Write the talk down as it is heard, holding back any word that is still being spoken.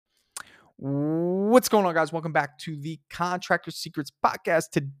What's going on, guys? Welcome back to the Contractor Secrets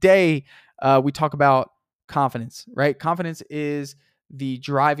Podcast. Today, we talk about confidence, right? Confidence is the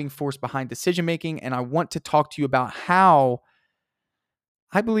driving force behind decision making. And I want to talk to you about how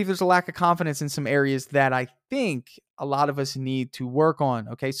I believe there's a lack of confidence in some areas that I think a lot of us need to work on.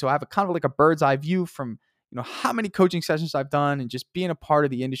 Okay. So I have a kind of like a bird's eye view from, how many coaching sessions I've done and just being a part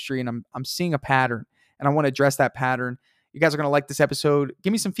of the industry. And I'm seeing a pattern and I want to address that pattern. You guys are going to like this episode.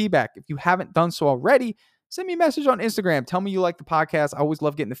 Give me some feedback. If you haven't done so already, send me a message on Instagram. Tell me you like the podcast. I always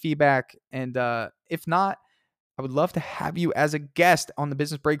love getting the feedback. And if not, I would love to have you as a guest on the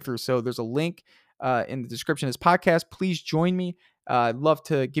Business Breakthrough. So there's a link in the description of this podcast. Please join me. I'd love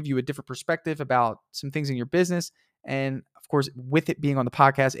to give you a different perspective about some things in your business. And of course, with it being on the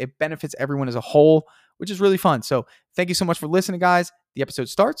podcast, it benefits everyone as a whole, which is really fun. So thank you so much for listening, guys. The episode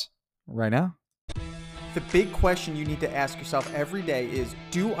starts right now. The big question you need to ask yourself every day is,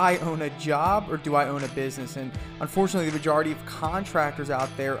 do I own a job or do I own a business? And unfortunately, the majority of contractors out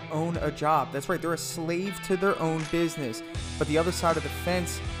there own a job. That's right, they're a slave to their own business. But the other side of the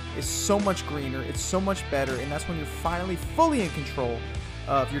fence is so much greener, it's so much better, and that's when you're finally fully in control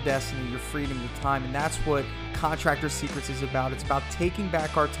of your destiny, your freedom, your time. And that's what Contractor Secrets is about. It's about taking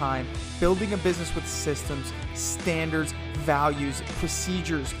back our time, building a business with systems, standards, values,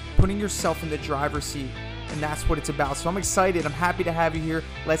 procedures, putting yourself in the driver's seat. And that's what it's about. So I'm excited. I'm happy to have you here.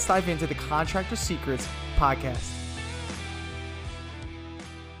 Let's dive into the Contractor Secrets podcast.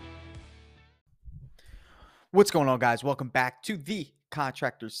 What's going on, guys? Welcome back to the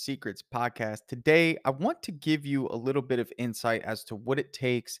Contractor Secrets podcast. Today, I want to give you a little bit of insight as to what it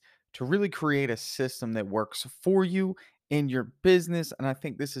takes to really create a system that works for you in your business. And I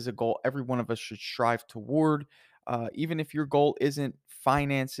think this is a goal every one of us should strive toward. Even if your goal isn't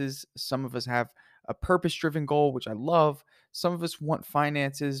finances, some of us have a purpose-driven goal, which I love. Some of us want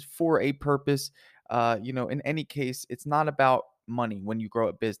finances for a purpose. In any case, it's not about money when you grow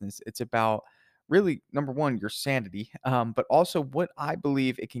a business. It's about really, number one, your sanity, but also what I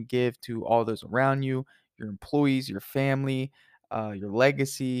believe it can give to all those around you, your employees, your family, your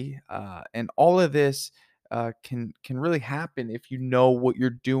legacy, and all of this can really happen if you know what you're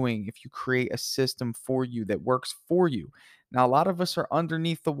doing, if you create a system for you that works for you. Now, a lot of us are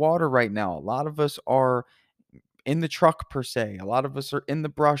underneath the water right now. A lot of us are in the truck per se. A lot of us are in the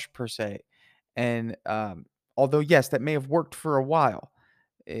brush per se. And although, yes, that may have worked for a while,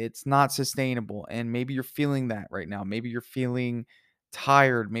 it's not sustainable. And maybe you're feeling that right now. Maybe you're feeling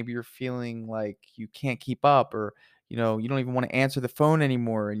tired. Maybe you're feeling like you can't keep up, or you don't even want to answer the phone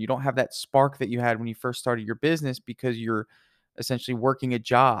anymore, and you don't have that spark that you had when you first started your business because you're essentially working a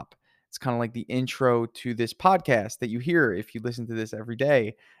job. It's kind of like the intro to this podcast that you hear if you listen to this every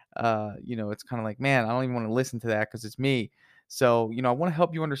day. It's kind of like, man, I don't even want to listen to that because it's me. So, I want to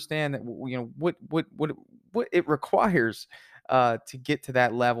help you understand that, what it requires to get to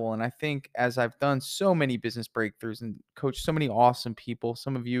that level. And I think as I've done so many business breakthroughs and coached so many awesome people,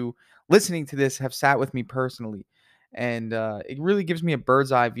 some of you listening to this have sat with me personally. And it really gives me a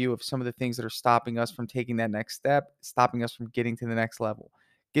bird's eye view of some of the things that are stopping us from taking that next step, stopping us from getting to the next level.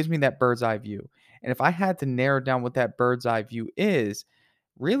 Gives me that bird's eye view. And if I had to narrow down what that bird's eye view is,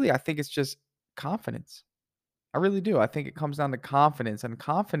 really, I think it's just confidence. I really do. I think it comes down to confidence. And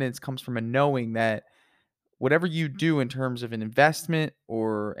confidence comes from a knowing that whatever you do in terms of an investment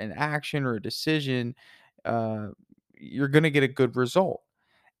or an action or a decision, uh, you're going to get a good result.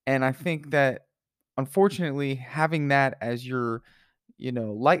 And I think that, unfortunately, having that as your,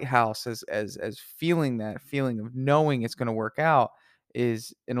 lighthouse, as feeling that feeling of knowing it's going to work out,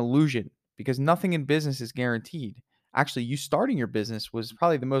 is an illusion, because nothing in business is guaranteed. Actually, you starting your business was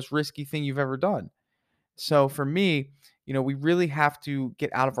probably the most risky thing you've ever done. So for me, we really have to get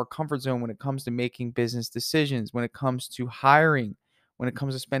out of our comfort zone when it comes to making business decisions, when it comes to hiring, when it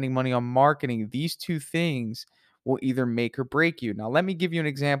comes to spending money on marketing. These two things will either make or break you. Now, let me give you an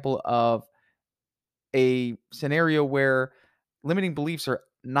example of a scenario where limiting beliefs are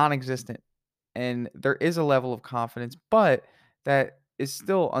non-existent and there is a level of confidence, but that is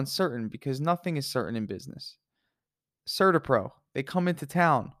still uncertain because nothing is certain in business. CertaPro, they come into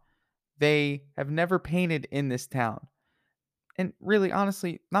town. They have never painted in this town. And really,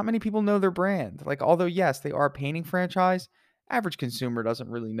 honestly, not many people know their brand. Like, although, yes, they are a painting franchise, average consumer doesn't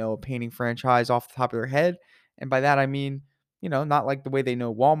really know a painting franchise off the top of their head. And by that, I mean, not like the way they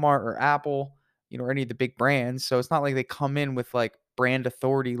know Walmart or Apple, or any of the big brands. So it's not like they come in with like brand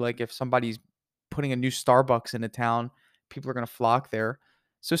authority. Like if somebody's putting a new Starbucks in a town, people are going to flock there.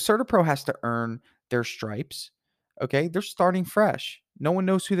 So CertaPro has to earn their stripes. Okay. They're starting fresh. No one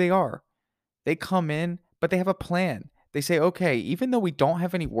knows who they are. They come in, but they have a plan. They say, okay, even though we don't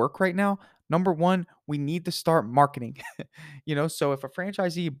have any work right now, number one, we need to start marketing. So if a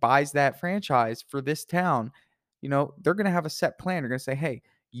franchisee buys that franchise for this town, they're going to have a set plan. They're going to say, hey,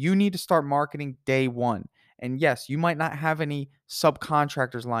 you need to start marketing day one. And yes, you might not have any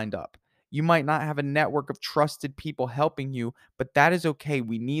subcontractors lined up. You might not have a network of trusted people helping you, but that is okay.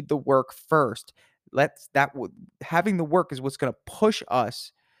 We need the work first. Let's that w- Having the work is what's going to push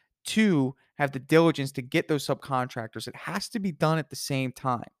us to have the diligence to get those subcontractors. It has to be done at the same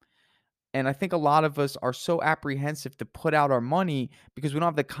time. And I think a lot of us are so apprehensive to put out our money because we don't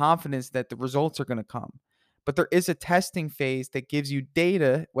have the confidence that the results are going to come. But there is a testing phase that gives you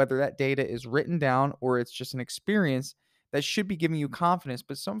data, whether that data is written down or it's just an experience that should be giving you confidence.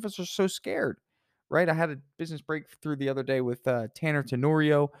 But some of us are so scared, right? I had a business breakthrough the other day with Tanner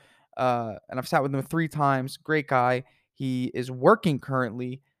Tenorio, and I've sat with him 3 times. Great guy. He is working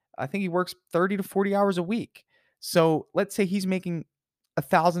currently. I think he works 30 to 40 hours a week. So let's say he's making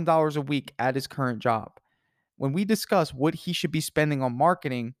 $1,000 a week at his current job. When we discuss what he should be spending on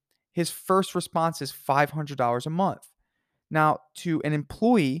marketing, his first response is $500 a month. Now, to an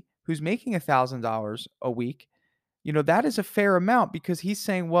employee who's making $1,000 a week, that is a fair amount because he's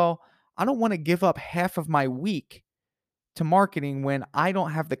saying, well, I don't want to give up half of my week to marketing when I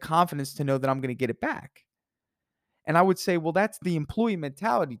don't have the confidence to know that I'm going to get it back. And I would say, well, that's the employee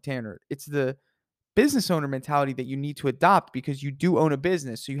mentality, Tanner. It's the business owner mentality that you need to adopt because you do own a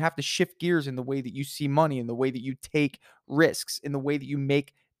business. So you have to shift gears in the way that you see money, in the way that you take risks, in the way that you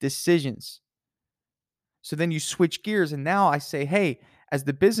make decisions. So then you switch gears. And now I say, hey, as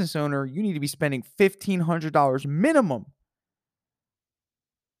the business owner, you need to be spending $1,500 minimum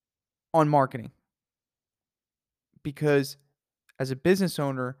on marketing because as a business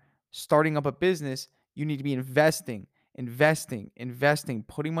owner starting up a business, you need to be investing,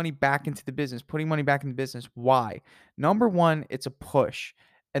 putting money back into the business, putting money back in the business. Why? Number one, it's a push.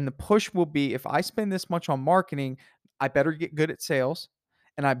 And the push will be if I spend this much on marketing, I better get good at sales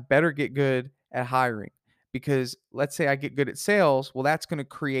and I better get good at hiring. Because let's say I get good at sales, well, that's going to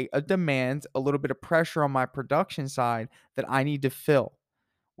create a demand, a little bit of pressure on my production side that I need to fill.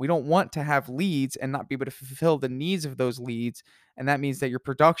 We don't want to have leads and not be able to fulfill the needs of those leads. And that means that your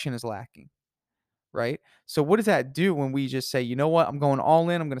production is lacking, right? So, what does that do when we just say, you know what, I'm going all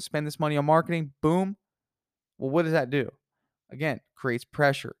in, I'm going to spend this money on marketing? Boom. Well, what does that do? Again, creates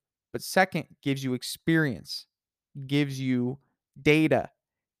pressure. But second, gives you experience, gives you data,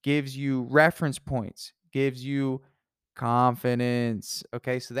 gives you reference points, gives you confidence.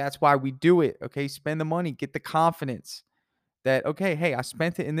 Okay. So, that's why we do it. Okay. Spend the money, get the confidence that, okay, hey, I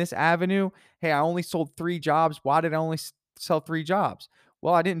spent it in this avenue. Hey, I only sold 3 jobs. Why did I only sell 3 jobs?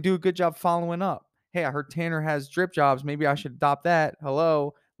 Well, I didn't do a good job following up. Hey, I heard Tanner has drip jobs. Maybe I should adopt that.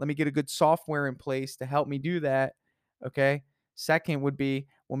 Hello, let me get a good software in place to help me do that. Okay. Second would be,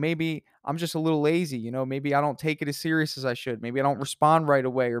 well, maybe I'm just a little lazy. Maybe I don't take it as serious as I should. Maybe I don't respond right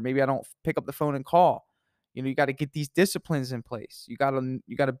away, or maybe I don't pick up the phone and call. You got to get these disciplines in place. You got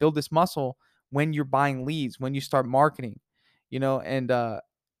to build this muscle when you're buying leads, when you start marketing. And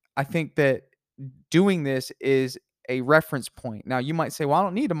I think that doing this is a reference point. Now, you might say, well, I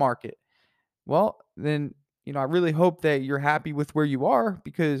don't need to market. Well, then, I really hope that you're happy with where you are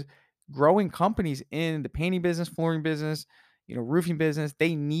because growing companies in the painting business, flooring business, roofing business,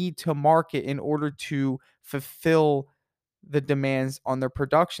 they need to market in order to fulfill the demands on their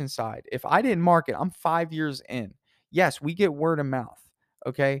production side. If I didn't market, I'm 5 years in. Yes, we get word of mouth.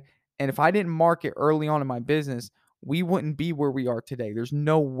 Okay. And if I didn't market early on in my business, we wouldn't be where we are today. There's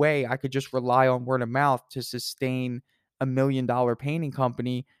no way I could just rely on word of mouth to sustain $1 million painting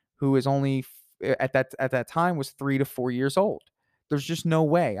company who is only at that time was 3 to 4 years old. There's just no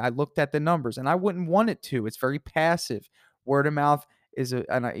way. I looked at the numbers and I wouldn't want it to. It's very passive. Word of mouth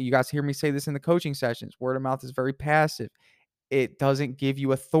you guys hear me say this in the coaching sessions. Word of mouth is very passive. It doesn't give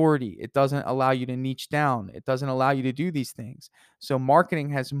you authority. It doesn't allow you to niche down. It doesn't allow you to do these things. So marketing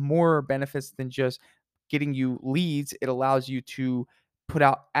has more benefits than just getting you leads. It allows you to put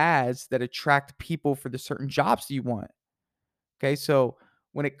out ads that attract people for the certain jobs that you want. Okay. So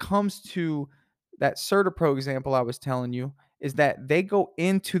when it comes to that CertaPro example I was telling you, is that they go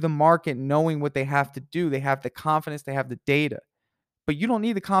into the market knowing what they have to do. They have the confidence, they have the data. But you don't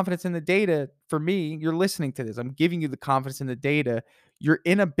need the confidence in the data. For me, you're listening to this. I'm giving you the confidence in the data. You're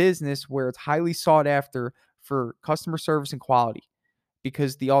in a business where it's highly sought after for customer service and quality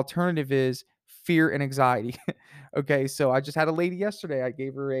because the alternative is fear and anxiety. Okay, so I just had a lady yesterday. I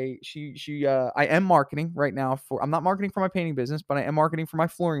gave her I am marketing right now I'm not marketing for my painting business, but I am marketing for my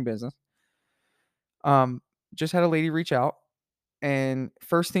flooring business. Um just had a lady reach out And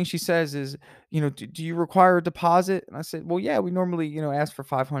first thing she says is, do you require a deposit? And I said, well, yeah, we normally, ask for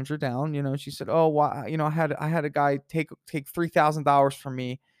 500 down, she said, oh, why, I had a guy take $3,000 from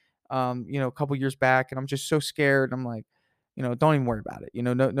me, a couple years back. And I'm just so scared. I'm like, don't even worry about it.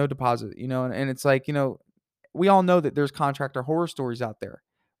 No deposit, and it's like, we all know that there's contractor horror stories out there,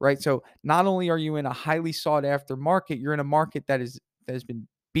 right? So not only are you in a highly sought after market, you're in a market that has been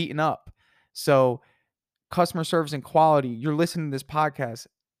beaten up. So customer service and quality, you're listening to this podcast,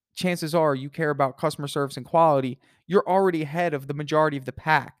 chances are you care about customer service and quality. You're already ahead of the majority of the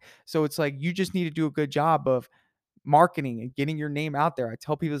pack. So it's like you just need to do a good job of marketing and getting your name out there. I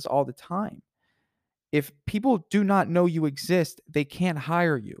tell people this all the time. If people do not know you exist, they can't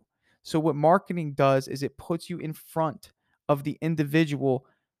hire you. So what marketing does is it puts you in front of the individual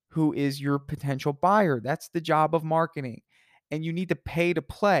who is your potential buyer. That's the job of marketing. And you need to pay to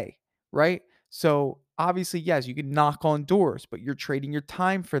play, right? So obviously, yes, you can knock on doors, but you're trading your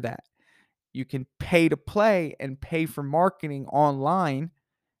time for that. You can pay to play and pay for marketing online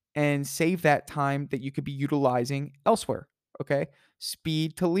and save that time that you could be utilizing elsewhere. Okay.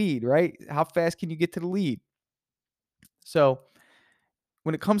 Speed to lead, right? How fast can you get to the lead? So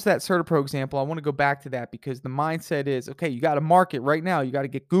when it comes to that CertaPro example, I want to go back to that because the mindset is okay, you got to market right now. You got to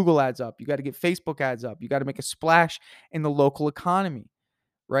get Google ads up. You got to get Facebook ads up. You got to make a splash in the local economy,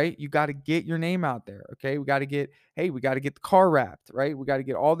 right? You got to get your name out there. Okay. We got to get the car wrapped, right? We got to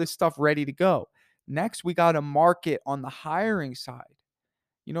get all this stuff ready to go. Next, we got to market on the hiring side.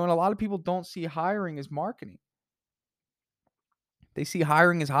 And a lot of people don't see hiring as marketing. They see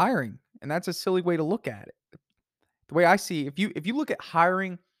hiring as hiring, and that's a silly way to look at it. The way I see, if you look at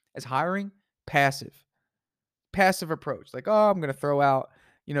hiring as hiring, passive approach. Like, oh, I'm gonna throw out,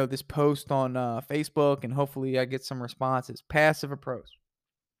 this post on Facebook, and hopefully I get some responses. Passive approach.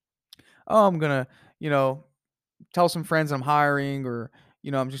 Oh, I'm gonna, you know, tell some friends I'm hiring, or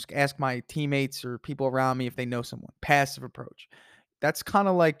I'm just ask my teammates or people around me if they know someone. Passive approach. That's kind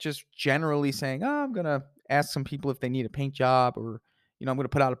of like just generally saying, oh, I'm gonna ask some people if they need a paint job, or I'm gonna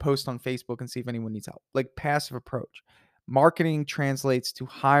put out a post on Facebook and see if anyone needs help. Like passive approach. Marketing translates to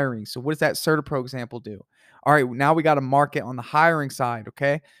hiring. So what does that CertaPro example do? All right, now we got to market on the hiring side.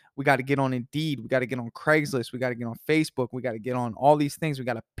 Okay, we got to get on Indeed. We got to get on Craigslist. We got to get on Facebook. We got to get on all these things. We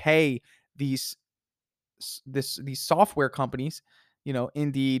got to pay these these software companies,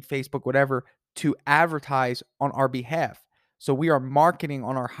 Indeed, Facebook, whatever, to advertise on our behalf. So we are marketing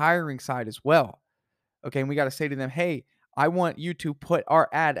on our hiring side as well. Okay. And we got to say to them, hey, I want you to put our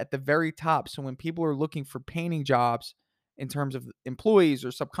ad at the very top. So when people are looking for painting jobs in terms of employees or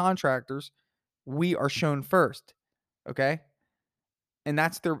subcontractors, we are shown first. Okay. And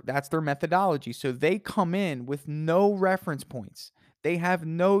that's their methodology. So they come in with no reference points. They have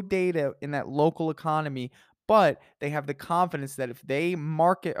no data in that local economy, but they have the confidence that if they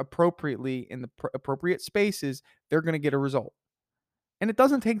market appropriately in the appropriate spaces, they're going to get a result. And it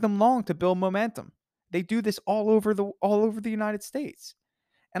doesn't take them long to build momentum. They do this all over the United States.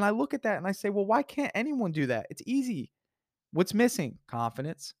 And I look at that and I say, "Well, why can't anyone do that? It's easy. What's missing?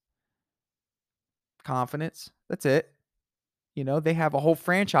 Confidence. Confidence. That's it. They have a whole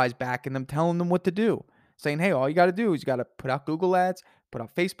franchise backing them, telling them what to do, saying, hey, all you got to do is you got to put out Google ads, put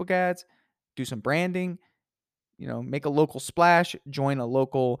out Facebook ads, do some branding, make a local splash, join a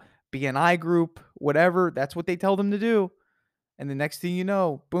local BNI group, whatever. That's what they tell them to do. And the next thing you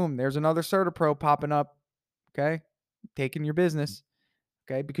know, boom, there's another CertaPro popping up. Okay. Taking your business.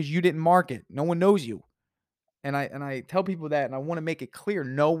 Okay. Because you didn't market. No one knows you. And I tell people that, and I want to make it clear,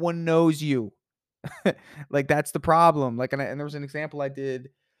 no one knows you. Like that's the problem. Like, and there was an example I did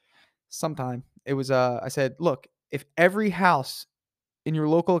sometime. It was I said, look, if every house in your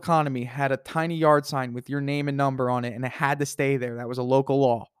local economy had a tiny yard sign with your name and number on it and it had to stay there, that was a local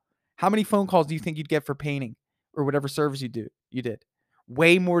law. How many phone calls do you think you'd get for painting or whatever service you did?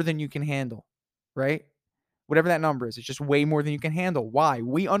 Way more than you can handle, right? Whatever that number is, it's just way more than you can handle. Why?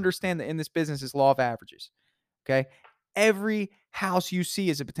 We understand that in this business is law of averages. Okay. Every house you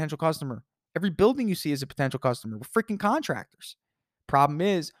see is a potential customer. Every building you see is a potential customer. We're freaking contractors. Problem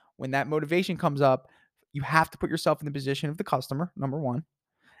is, when that motivation comes up, you have to put yourself in the position of the customer, number one.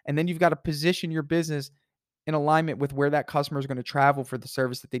 And then you've got to position your business in alignment with where that customer is going to travel for the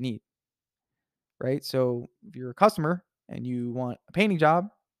service that they need. Right. So if you're a customer and you want a painting job,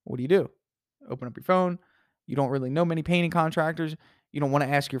 what do? Open up your phone. You don't really know many painting contractors. You don't want to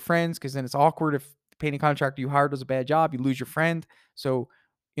ask your friends because then it's awkward if the painting contractor you hired does a bad job, you lose your friend. So,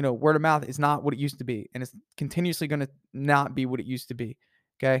 word of mouth is not what it used to be. And it's continuously going to not be what it used to be.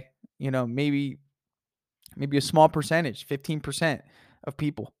 Okay. Maybe a small percentage, 15% of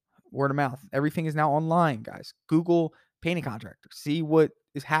people, word of mouth. Everything is now online, guys. Google painting contractor. See what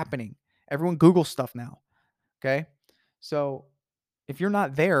is happening. Everyone Google stuff now. Okay. So if you're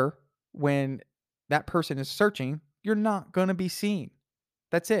not there when that person is searching, you're not going to be seen.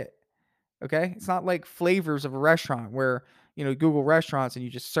 That's it. Okay. It's not like flavors of a restaurant where, Google restaurants and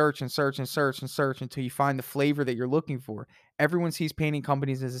you just search and search and search and search until you find the flavor that you're looking for. Everyone sees painting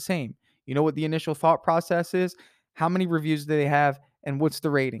companies as the same. You know what the initial thought process is? How many reviews do they have and what's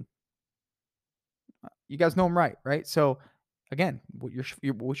the rating? You guys know them right? So again, what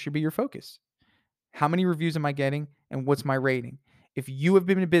should be your focus? How many reviews am I getting and what's my rating? If you have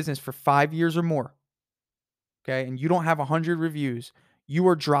been in business for 5 years or more, okay, and you don't have 100 reviews, you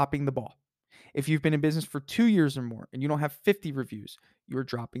are dropping the ball. If you've been in business for 2 years or more and you don't have 50 reviews, you are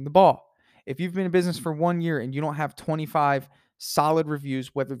dropping the ball. If you've been in business for 1 year and you don't have 25 solid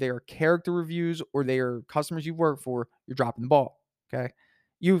reviews, whether they are character reviews or they are customers you work for, you're dropping the ball, okay?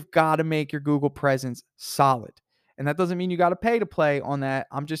 You've got to make your Google presence solid. And that doesn't mean you got to pay to play on that.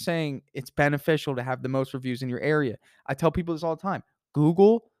 I'm just saying it's beneficial to have the most reviews in your area. I tell people this all the time.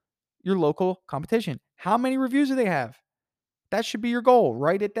 Google your local competition. How many reviews do they have? That should be your goal.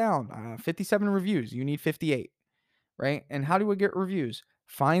 Write it down. 57 reviews. You need 58, right? And how do we get reviews?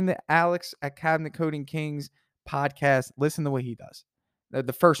 Find the Alex at Cabinet Coding Kings podcast. Listen to what he does.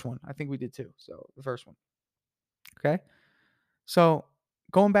 The first one. I think we did too. So the first one. Okay. So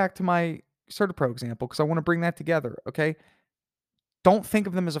going back to my CertaPro example, because I want to bring that together. Okay. Don't think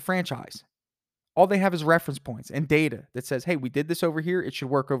of them as a franchise. All they have is reference points and data that says, hey, we did this over here. It should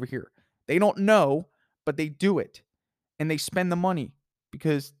work over here. They don't know, but they do it. And they spend the money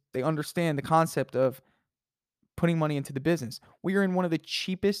because they understand the concept of putting money into the business. We are in one of the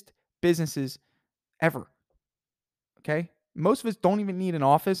cheapest businesses ever. Okay. Most of us don't even need an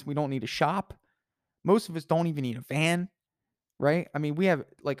office. We don't need a shop. Most of us don't even need a van, right? I mean, we have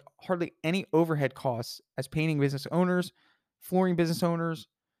like hardly any overhead costs as painting business owners, flooring business owners,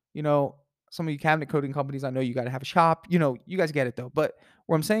 some of you cabinet coating companies, I know you got to have a shop, you guys get it though. But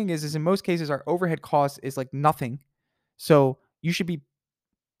what I'm saying is in most cases, our overhead cost is like nothing. So you should be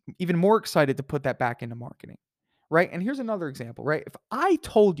even more excited to put that back into marketing, right? And here's another example, right? If I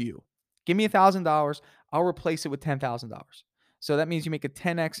told you, give me $1,000, I'll replace it with $10,000. So that means you make a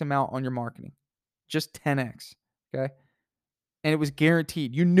 10x amount on your marketing, just 10x, okay? And it was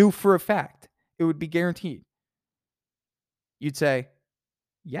guaranteed. You knew for a fact it would be guaranteed. You'd say,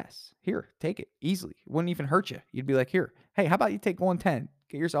 yes, here, take it easily. It wouldn't even hurt you. You'd be like, here, hey, how about you take 110?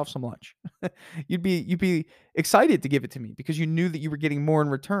 Get yourself some lunch. you'd be excited to give it to me because you knew that you were getting more in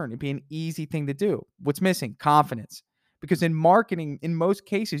return. It'd be an easy thing to do. What's missing? Confidence. Because in marketing, in most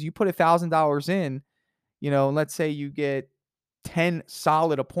cases, you put $1,000 in, let's say you get 10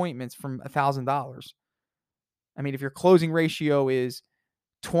 solid appointments from $1,000. I mean, if your closing ratio is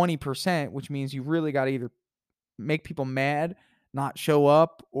 20%, which means you really got to either make people mad, not show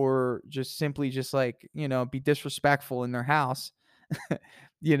up, or just simply just like, be disrespectful in their house,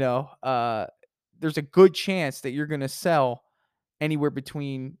 there's a good chance that you're going to sell anywhere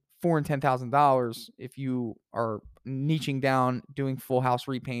between $4,000 and $10,000 if you are niching down, doing full house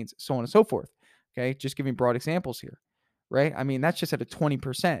repaints, so on and so forth. Okay. Just giving broad examples here, right? I mean, that's just at a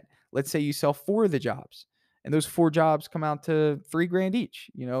 20%. Let's say you sell 4 of the jobs and those 4 jobs come out to $3,000 each,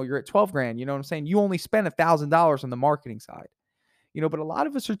 you're at 12 grand. You know what I'm saying? You only spend $1,000 on the marketing side, but a lot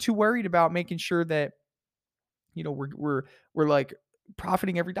of us are too worried about making sure that, we're like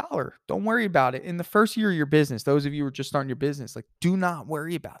profiting every dollar. Don't worry about it. In the first year of your business, those of you who are just starting your business, like, do not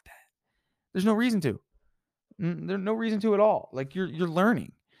worry about that. There's no reason to. There's no reason to at all. Like, you're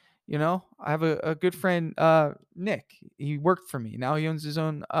learning. I have a good friend, Nick. He worked for me. Now he owns his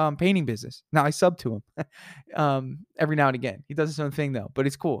own painting business. Now I sub to him every now and again. He does his own thing though, but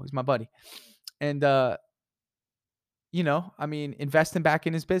it's cool. He's my buddy. And investing back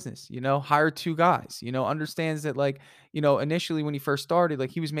in his business, hire 2 guys, understands that, like, initially when he first started,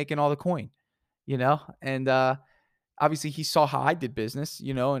 like, he was making all the coin, and obviously he saw how I did business,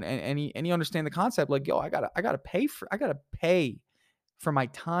 and he understand the concept, like, yo, I gotta pay for my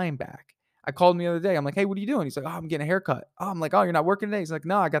time back. I called him the other day. I'm like, hey, what are you doing? He's like, oh, I'm getting a haircut. Oh, I'm like, oh, you're not working today? He's like,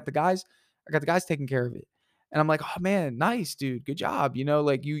 no, I got the guys taking care of it. And I'm like, oh man, nice, dude. Good job.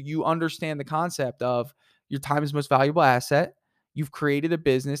 Like, you understand the concept of your time is most valuable asset. You've created a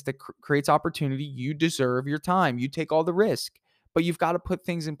business that creates opportunity. You deserve your time. You take all the risk, but you've got to put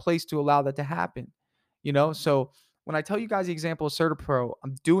things in place to allow that to happen. So when I tell you guys the example of CertaPro,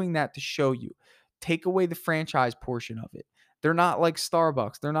 I'm doing that to show you. Take away the franchise portion of it. They're not like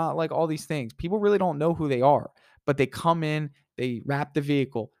Starbucks. They're not like all these things. People really don't know who they are, but they come in, they wrap the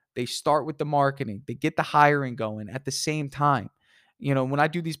vehicle, they start with the marketing, they get the hiring going at the same time. When I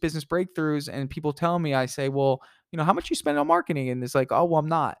do these business breakthroughs and people tell me, I say, well, how much you spend on marketing? And it's like, oh, well, I'm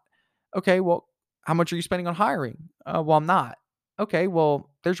not. Okay, well, how much are you spending on hiring? Well, I'm not. Okay, well,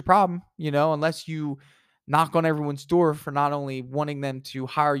 there's your problem, unless you knock on everyone's door for not only wanting them to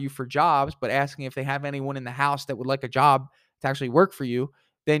hire you for jobs, but asking if they have anyone in the house that would like a job to actually work for you,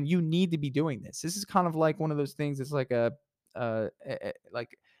 then you need to be doing this. This is kind of like one of those things. It's like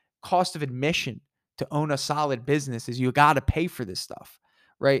like cost of admission to own a solid business is you got to pay for this stuff,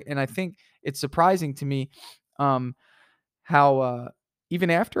 right? And I think it's surprising to me, how even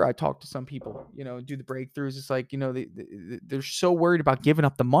after I talk to some people, do the breakthroughs, it's like, they're so worried about giving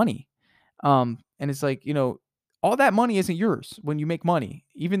up the money. And it's like, all that money isn't yours when you make money.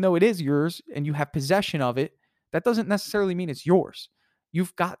 Even though it is yours and you have possession of it, that doesn't necessarily mean it's yours.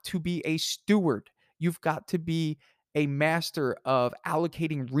 You've got to be a steward. You've got to be a master of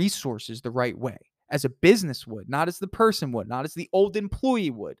allocating resources the right way, as a business would, not as the person would, not as the old employee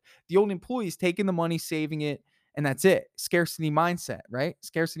would. The old employee is taking the money, saving it, and that's it. Scarcity mindset, right?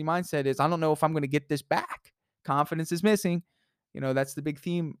 Scarcity mindset is, I don't know if I'm going to get this back. Confidence is missing. That's the big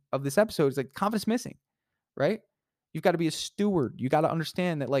theme of this episode. Is like confidence missing, right? You've got to be a steward. You got to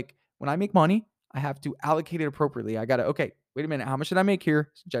understand that, like, when I make money, I have to allocate it appropriately. I got to, okay, wait a minute. How much did I make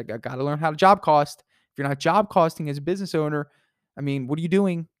here? I got to learn how to job cost. If you're not job costing as a business owner, I mean, what are you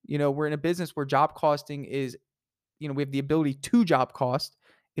doing? We're in a business where job costing is, we have the ability to job cost.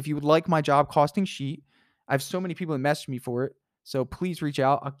 If you would like my job costing sheet, I have so many people that message me for it. So please reach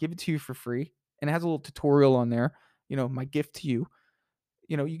out. I'll give it to you for free. And it has a little tutorial on there, my gift to you.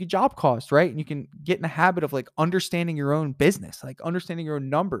 You can job cost, right? And you can get in the habit of like understanding your own business, like understanding your own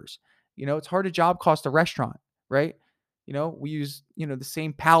numbers. It's hard to job cost a restaurant, right? We use, the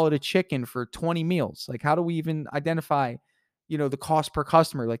same pallet of chicken for 20 meals. Like, how do we even identify, the cost per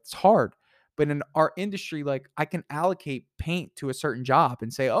customer? Like, it's hard. But in our industry, like, I can allocate paint to a certain job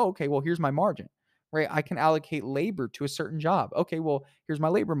and say, oh, okay, well, here's my margin, right? I can allocate labor to a certain job. Okay, well, here's my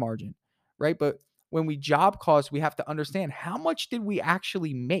labor margin, right? But when we job cost, we have to understand how much did we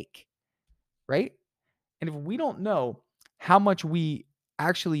actually make, right? And if we don't know how much we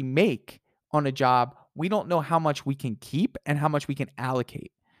actually make on a job, we don't know how much we can keep and how much we can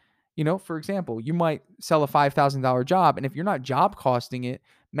allocate. For example, you might sell a $5,000 job, and if you're not job costing it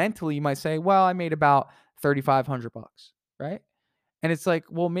mentally, you might say, well, I made about 3,500 bucks, right? And it's like,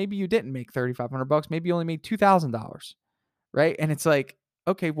 well, maybe you didn't make 3,500 bucks. Maybe you only made $2,000, right? And it's like,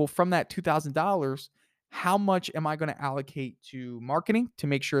 okay, well, from that $2,000, how much am I going to allocate to marketing to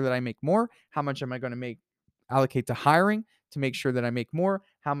make sure that I make more? How much am I going to allocate to hiring to make sure that I make more?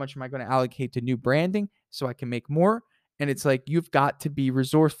 How much am I going to allocate to new branding so I can make more? And it's like, you've got to be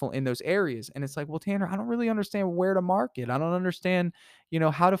resourceful in those areas. And it's like, well, Tanner, I don't really understand where to market. I don't understand,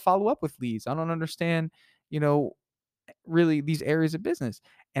 how to follow up with leads. I don't understand, you know, really these areas of business.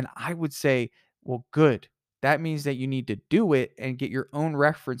 And I would say, well, good. That means that you need to do it and get your own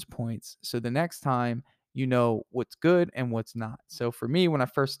reference points. So the next time you know what's good and what's not. So for me, when I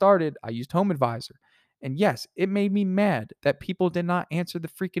first started, I used Home Advisor. And yes, it made me mad that people did not answer the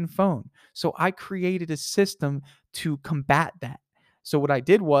freaking phone. So I created a system to combat that. So what I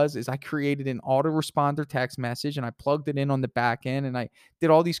did was is I created an autoresponder text message and I plugged it in on the back end and I did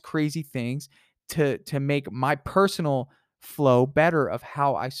all these crazy things to make my personal flow better of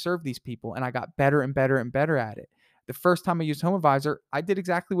how I serve these people. And I got better and better and better at it. The first time I used Home Advisor, I did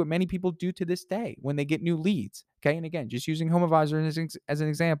exactly what many people do to this day when they get new leads. Okay. And again, just using Home Advisor as an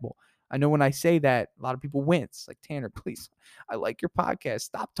example. I know when I say that, a lot of people wince. Like, Tanner, please, I like your podcast.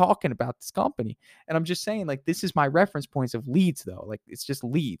 Stop talking about this company. And I'm just saying, like, this is my reference points of leads, though. Like, it's just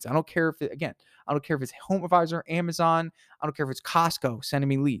leads. I don't care if it, again, I don't care if it's Home Advisor, Amazon. I don't care if it's Costco sending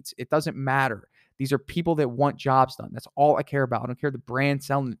me leads. It doesn't matter. These are people that want jobs done. That's all I care about. I don't care the brand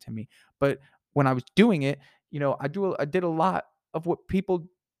selling it to me. But when I was doing it, I did a lot of what people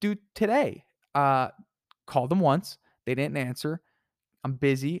do today. Call them once, they didn't answer. I'm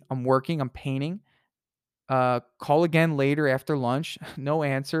busy. I'm working. I'm painting. Call again later after lunch. No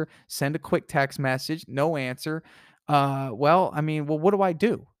answer. Send a quick text message. No answer. Well, what do I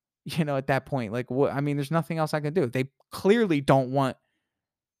do? At that point, like, what? I mean, there's nothing else I can do. They clearly don't want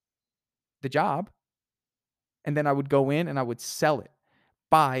the job. And then I would go in and I would sell it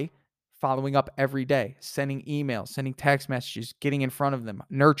by following up every day, sending emails, sending text messages, getting in front of them,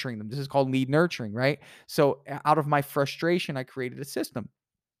 nurturing them. This is called lead nurturing, right? So out of my frustration, I created a system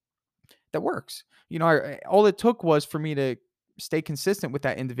that works. All it took was for me to stay consistent with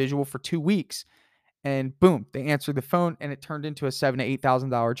that individual for 2 weeks, and boom, they answered the phone, and it turned into a $7,000 to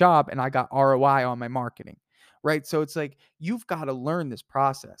 $8,000 job, and I got ROI on my marketing. Right. So it's like you've got to learn this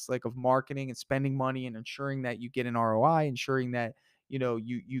process like of marketing and spending money and ensuring that you get an ROI, ensuring that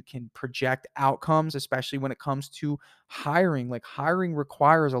You can project outcomes, especially when it comes to hiring. Like, hiring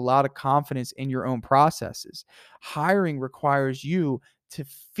requires a lot of confidence in your own processes. Hiring requires you to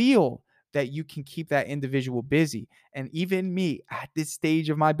feel that you can keep that individual busy. And even me at this stage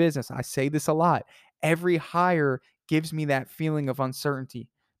of my business, I say this a lot. Every hire gives me that feeling of uncertainty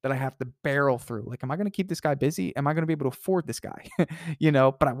that I have to barrel through. Like, am I going to keep this guy busy? Am I going to be able to afford this guy?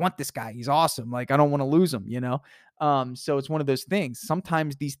 But I want this guy. He's awesome. Like, I don't want to lose him. So it's one of those things.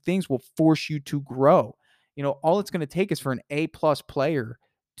 Sometimes these things will force you to grow. All it's going to take is for an A+ player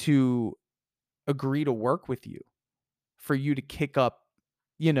to agree to work with you, for you to kick up,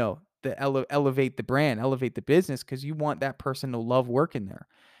 elevate the brand, elevate the business, because you want that person to love working there.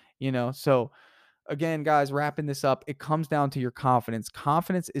 So again, guys, wrapping this up, it comes down to your confidence.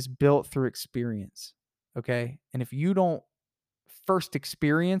 Confidence is built through experience. Okay. And if you don't first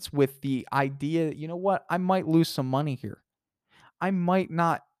experience with the idea, you know what, I might lose some money here, I might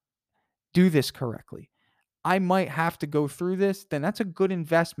not do this correctly, I might have to go through this, then that's a good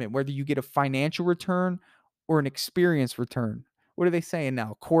investment, whether you get a financial return or an experience return. What are they saying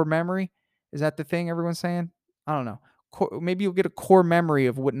now? Core memory? Is that the thing everyone's saying? I don't know. Maybe you'll get a core memory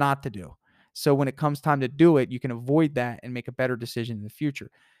of what not to do. So when it comes time to do it, you can avoid that and make a better decision in the future.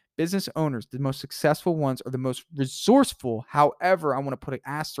 Business owners, the most successful ones, are the most resourceful. However, I want to put an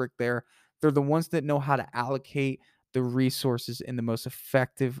asterisk there. They're the ones that know how to allocate the resources in the most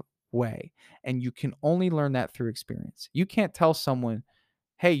effective way. And you can only learn that through experience. You can't tell someone,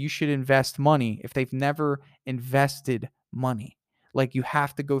 hey, you should invest money, if they've never invested money. Like, you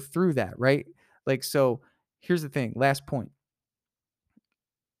have to go through that, right? Like, so here's the thing. Last point.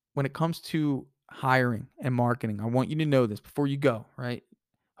 When it comes to hiring and marketing, I want you to know this before you go, right?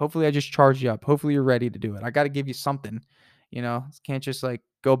 Hopefully, I just charged you up. Hopefully, you're ready to do it. I got to give you something. Can't just like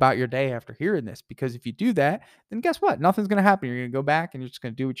go about your day after hearing this, because if you do that, then guess what? Nothing's going to happen. You're going to go back and you're just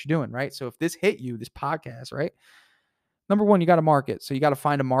going to do what you're doing, right? So if this hit you, this podcast, right? Number one, you got to market. So you got to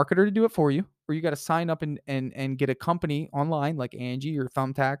find a marketer to do it for you, or you got to sign up and get a company online like Angie or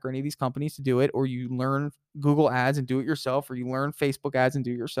Thumbtack or any of these companies to do it, or you learn Google ads and do it yourself, or you learn Facebook ads and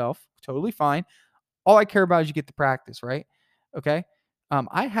do it yourself. Totally fine. All I care about is you get the practice, right? Okay.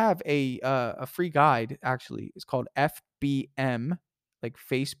 I have a free guide, actually. It's called FBM, like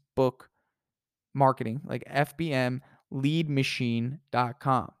Facebook marketing, like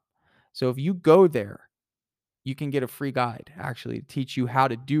FBMleadmachine.com. So if you go there, you can get a free guide, actually, to teach you how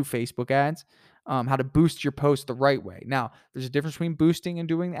to do Facebook ads, how to boost your post the right way. Now, there's a difference between boosting and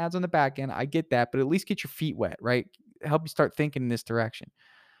doing ads on the back end. I get that, but at least get your feet wet, right? Help you start thinking in this direction.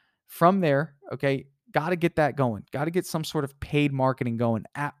 From there, okay, got to get that going. Got to get some sort of paid marketing going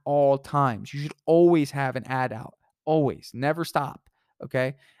at all times. You should always have an ad out, always, never stop.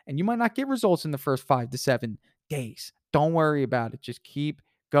 Okay. And you might not get results in the first 5 to 7 days. Don't worry about it. Just keep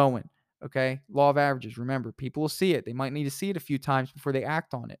going. Okay. Law of averages. Remember, people will see it. They might need to see it a few times before they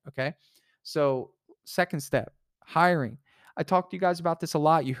act on it. Okay. So, second step, hiring. I talked to you guys about this a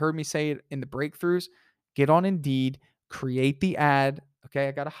lot. You heard me say it in the breakthroughs. Get on Indeed, create the ad. Okay,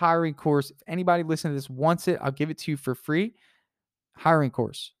 I got a hiring course. If anybody listening to this wants it, I'll give it to you for free. Hiring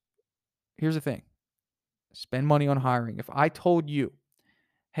course. Here's the thing. Spend money on hiring. If I told you,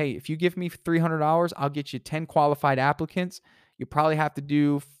 hey, if you give me $300, I'll get you 10 qualified applicants. You probably have to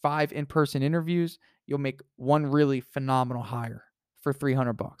do 5 in-person interviews. You'll make one really phenomenal hire for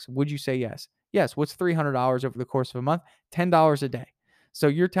 $300. Would you say yes? Yes. What's $300 over the course of a month? $10 a day. So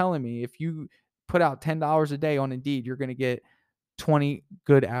you're telling me if you put out $10 a day on Indeed, you're going to get 20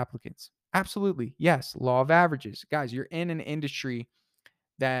 good applicants. Absolutely. Yes. Law of averages. Guys, you're in an industry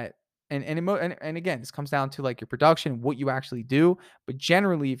that and again, this comes down to like your production, what you actually do. But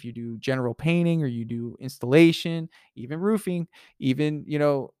generally, if you do general painting or you do installation, even roofing, even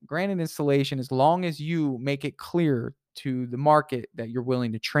granite installation, as long as you make it clear to the market that you're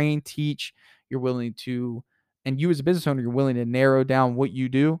willing to train, teach, you're willing to, and you as a business owner, you're willing to narrow down what you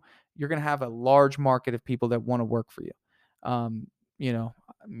do, you're going to have a large market of people that want to work for you. Um, you know,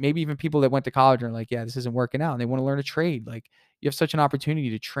 Maybe even people that went to college and are like, yeah, this isn't working out, and they want to learn a trade. Like, you have such an opportunity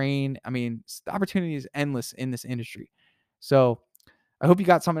to train. I mean, the opportunity is endless in this industry. So I hope you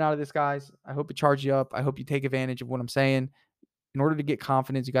got something out of this, guys. I hope it charged you up. I hope you take advantage of what I'm saying. In order to get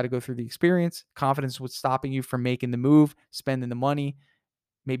confidence, you got to go through the experience. Confidence is what's stopping you from making the move, spending the money.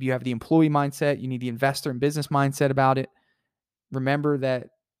 Maybe you have the employee mindset. You need the investor and business mindset about it. Remember that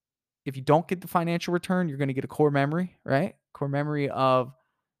if you don't get the financial return, you're going to get a core memory, right? Core memory of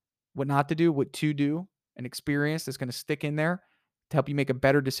what not to do, what to do, an experience that's going to stick in there to help you make a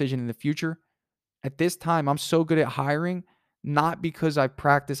better decision in the future. At this time, I'm so good at hiring, not because I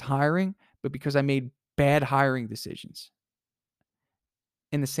practice hiring, but because I made bad hiring decisions.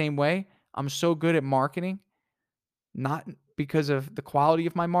 In the same way, I'm so good at marketing, not because of the quality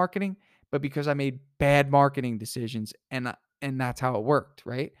of my marketing, but because I made bad marketing decisions, and that's how it worked,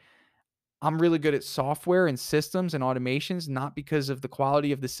 right? I'm really good at software and systems and automations, not because of the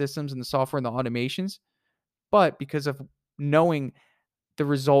quality of the systems and the software and the automations, but because of knowing the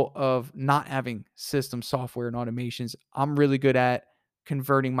result of not having system software and automations. I'm really good at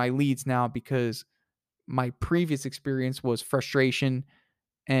converting my leads now because my previous experience was frustration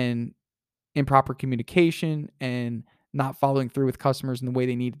and improper communication and not following through with customers in the way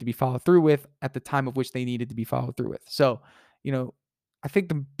they needed to be followed through with at the time of which they needed to be followed through with. So, you know, I think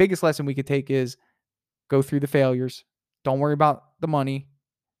the biggest lesson we could take is go through the failures. Don't worry about the money.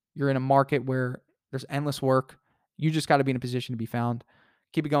 You're in a market where there's endless work. You just got to be in a position to be found.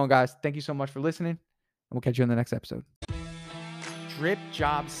 Keep it going, guys. Thank you so much for listening, and we'll catch you on the next episode. Drip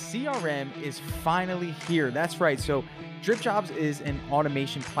Jobs CRM is finally here. That's right. So, Drip Jobs is an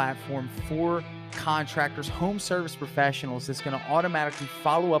automation platform for contractors, home service professionals that's going to automatically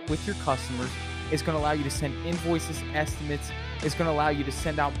follow up with your customers. It's going to allow you to send invoices, estimates. It's going to allow you to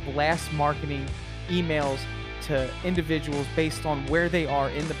send out blast marketing emails to individuals based on where they are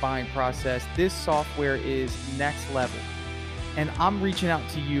in the buying process. This software is next level. And I'm reaching out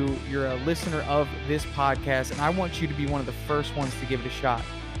to you. You're a listener of this podcast, and I want you to be one of the first ones to give it a shot.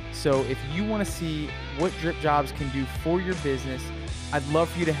 So if you want to see what Drip Jobs can do for your business, I'd love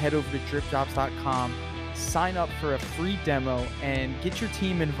for you to head over to dripjobs.com, sign up for a free demo, and get your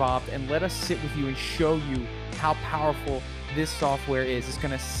team involved, and let us sit with you and show you how powerful this software is. It's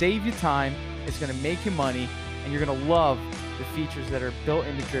going to save you time, it's going to make you money, and you're going to love the features that are built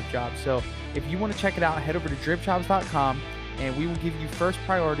into Drip Jobs. So if you want to check it out, head over to dripjobs.com, and we will give you first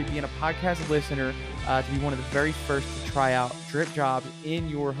priority being a podcast listener to be one of the very first to try out Drip Jobs in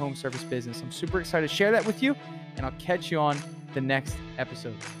your home service business. I'm super excited to share that with you, and I'll catch you on the next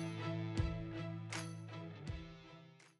episode.